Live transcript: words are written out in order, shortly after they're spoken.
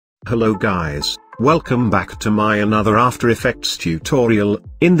Hello guys, welcome back to my another After Effects tutorial.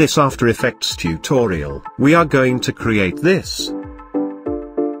 In this After Effects tutorial, we are going to create this.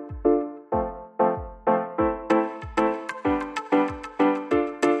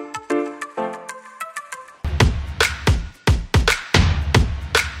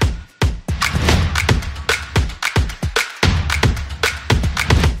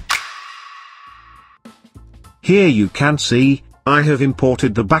 Here you can see, I have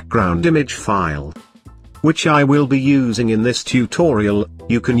imported the background image file, which I will be using in this tutorial.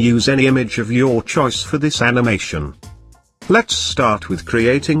 You can use any image of your choice for this animation. Let's start with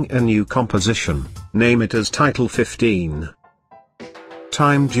creating a new composition, name it as title 15.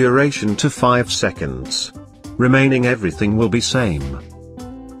 Time duration to 5 seconds. Remaining everything will be same.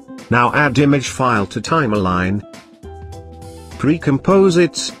 Now add image file to timeline. Pre-compose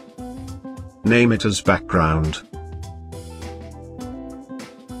it. Name it as background.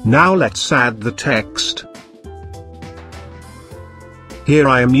 Now let's add the text. Here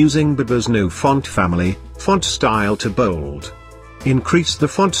I am using Biba's new font family, font style to bold. Increase the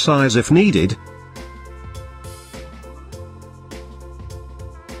font size if needed.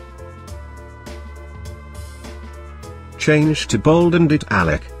 Change to bold and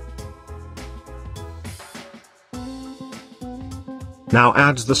italic. Now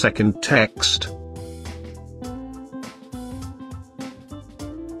add the second text.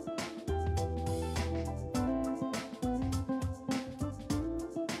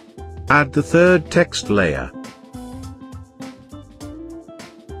 Add the third text layer.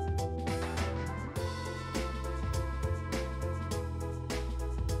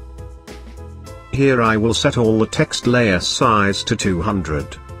 Here I will set all the text layer size to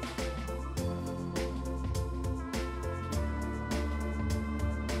 200.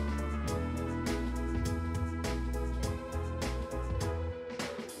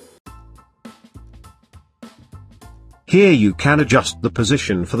 Here you can adjust the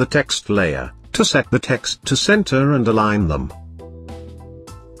position for the text layer, to set the text to center and align them.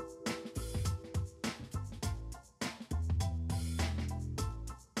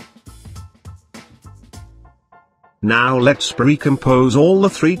 Now let's recompose all the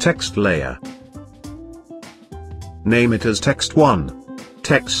 3 text layer. Name it as text 1,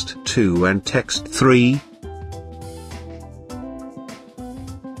 text 2 and text 3.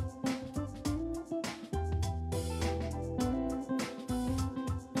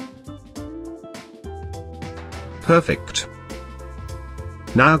 Perfect.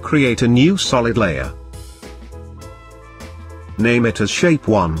 Now create a new solid layer. Name it as shape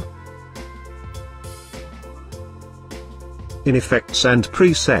 1. In Effects and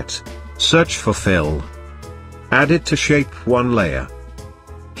Preset, search for Fill. Add it to shape 1 layer.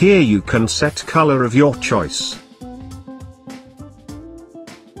 Here you can set color of your choice.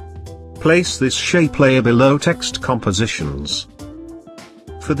 Place this shape layer below text compositions.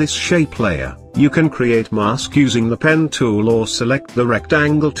 For this shape layer, you can create mask using the pen tool or select the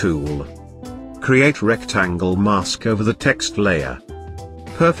rectangle tool. Create rectangle mask over the text layer.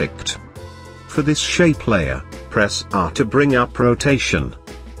 Perfect. For this shape layer, press R to bring up rotation.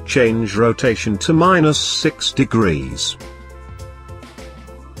 Change rotation to -6 degrees.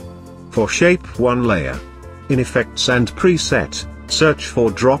 For shape 1 layer, in Effects and Preset, search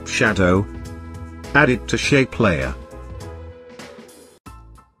for drop shadow. Add it to shape layer.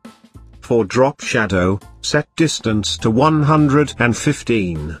 For drop shadow, set distance to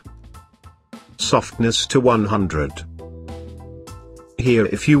 115. Softness to 100. Here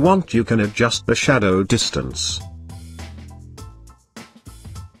if you want you can adjust the shadow distance.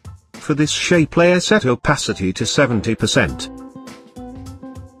 For this shape layer set opacity to 70%.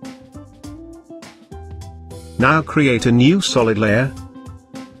 Now create a new solid layer.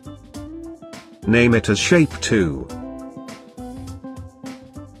 Name it as shape 2.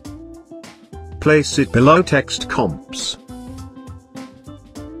 Place it below text comps.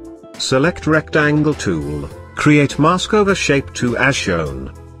 Select rectangle tool, create mask over shape 2 as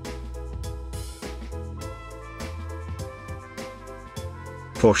shown.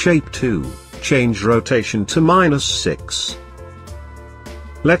 For shape 2, change rotation to -6.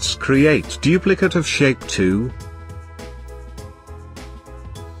 Let's create duplicate of shape 2.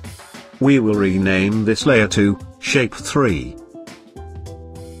 We will rename this layer to shape 3.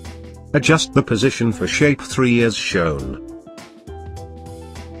 Adjust the position for shape 3 as shown.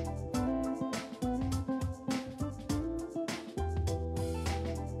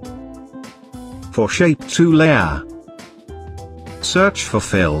 For shape 2 layer, search for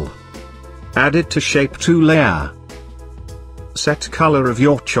Fill. Add it to shape 2 layer. Set color of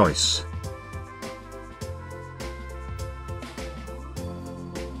your choice.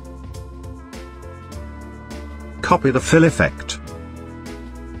 copy the fill effect.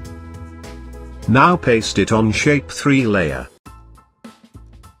 Now paste it on Shape 3 layer.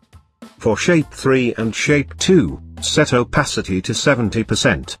 For Shape 3 and Shape 2, set opacity to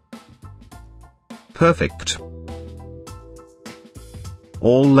 70%. Perfect.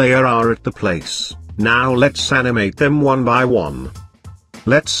 All layers are at the place. Now let's animate them one by one.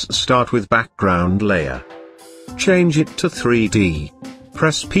 Let's start with background layer. Change it to 3D.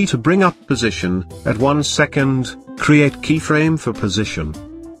 Press P to bring up position, at 1 second, create keyframe for position.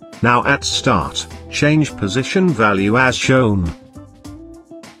 Now at start, change position value as shown.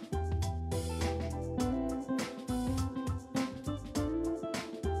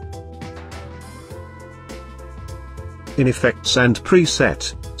 In Effects and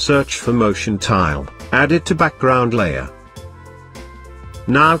Preset, search for Motion Tile, add it to background layer.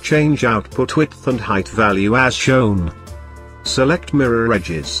 Now change output width and height value as shown. Select Mirror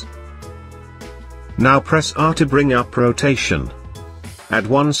Edges. Now press R to bring up rotation. At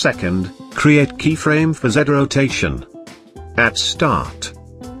 1 second, create keyframe for Z rotation. At start,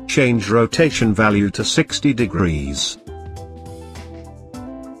 change rotation value to 60 degrees.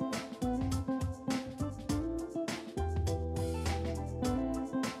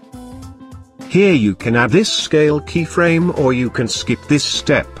 Here you can add this scale keyframe or you can skip this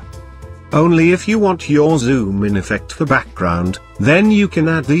step. Only if you want your zoom in effect for background, then you can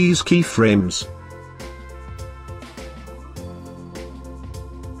add these keyframes.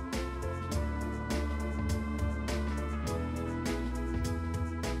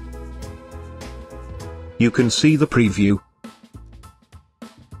 You can see the preview.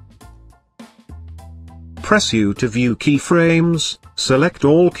 Press U to view keyframes, select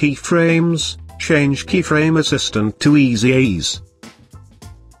all keyframes, change keyframe assistant to easy ease.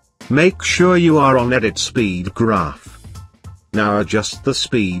 Make sure you are on edit speed graph. Now adjust the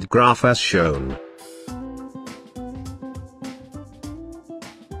speed graph as shown.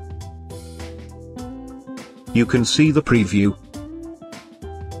 You can see the preview.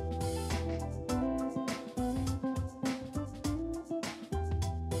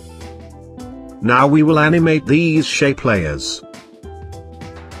 Now we will animate these shape layers.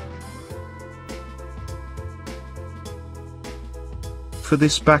 For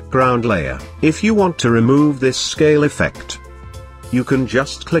this background layer, if you want to remove this scale effect, you can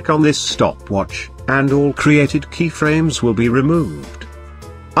just click on this stopwatch, and all created keyframes will be removed.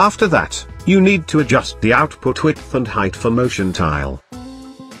 After that, you need to adjust the output width and height for Motion Tile.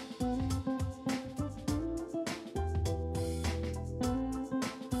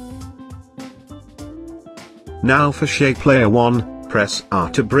 Now for Shape Layer 1, press R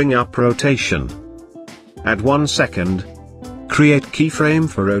to bring up rotation. At 1 second, create keyframe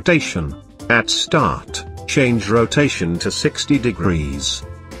for rotation. At start, change rotation to 60 degrees.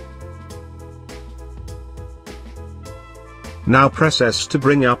 Now press S to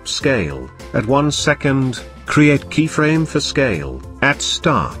bring up scale. At 1 second, create keyframe for scale. At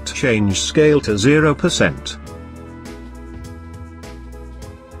start, change scale to 0%.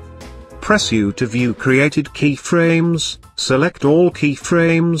 Press U to view created keyframes, select all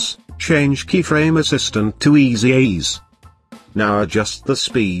keyframes, change keyframe assistant to easy ease. Now adjust the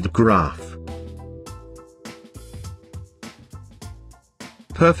speed graph.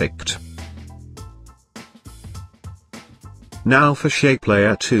 Perfect. Now for Shape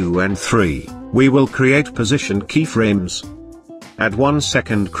Layer 2 and 3, we will create position keyframes. At 1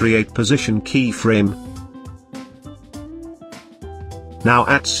 second create position keyframe. Now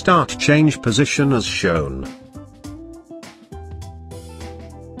at start change position as shown.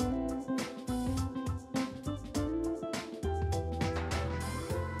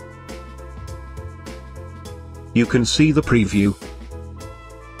 You can see the preview.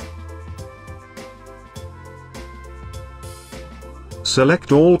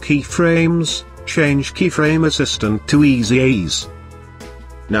 Select all keyframes, change keyframe assistant to easy ease.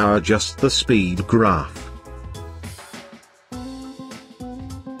 Now adjust the speed graph.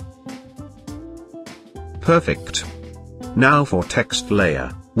 Perfect. Now for text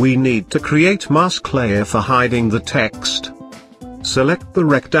layer, we need to create mask layer for hiding the text. Select the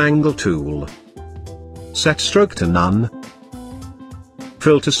rectangle tool. Set stroke to none.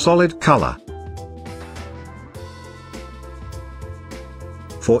 Filter solid color.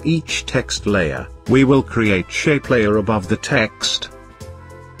 For each text layer, we will create shape layer above the text.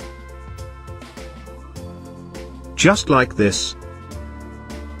 Just like this.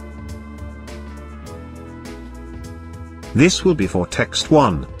 This will be for text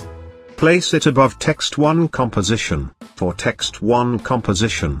 1. Place it above text 1 composition. For text 1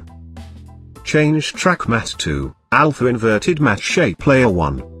 composition, change track matte to alpha inverted matte shape layer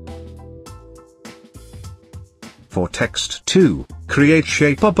 1. For text 2, create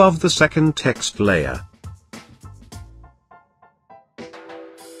shape above the second text layer.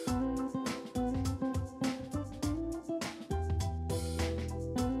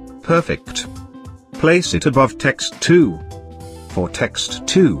 Perfect. Place it above text 2. For text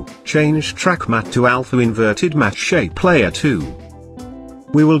 2, change track matte to alpha inverted matte shape layer 2.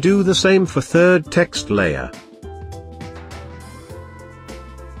 We will do the same for third text layer.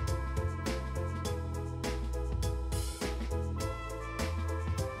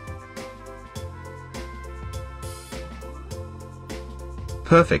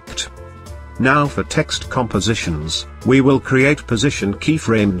 Perfect. Now for text compositions, we will create position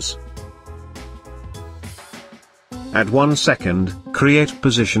keyframes. At 1 second, create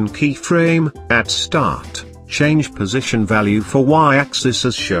position keyframe. At start, change position value for y-axis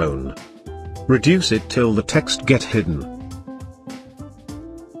as shown. Reduce it till the text get hidden.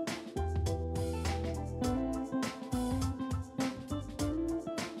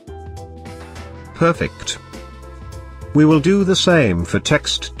 Perfect. We will do the same for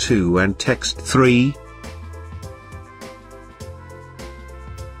text 2 and text 3.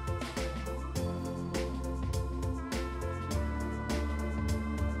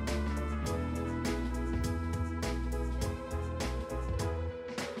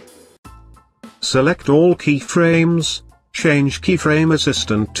 Select all keyframes, change keyframe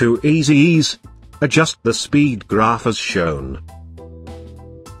assistant to easy ease, adjust the speed graph as shown.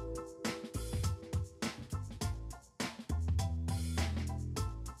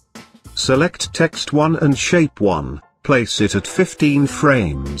 Select text 1 and shape 1, place it at 15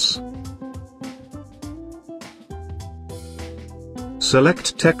 frames.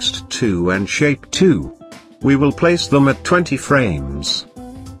 Select text 2 and shape 2. We will place them at 20 frames.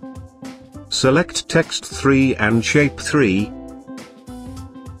 Select text 3 and shape 3.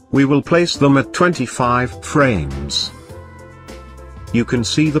 We will place them at 25 frames. You can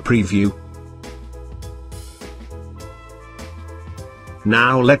see the preview.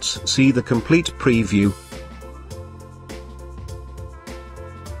 Now let's see the complete preview.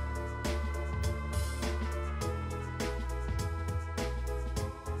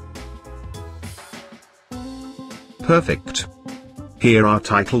 Perfect. Here our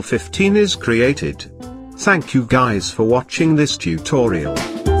title 15 is created. Thank you guys for watching this tutorial.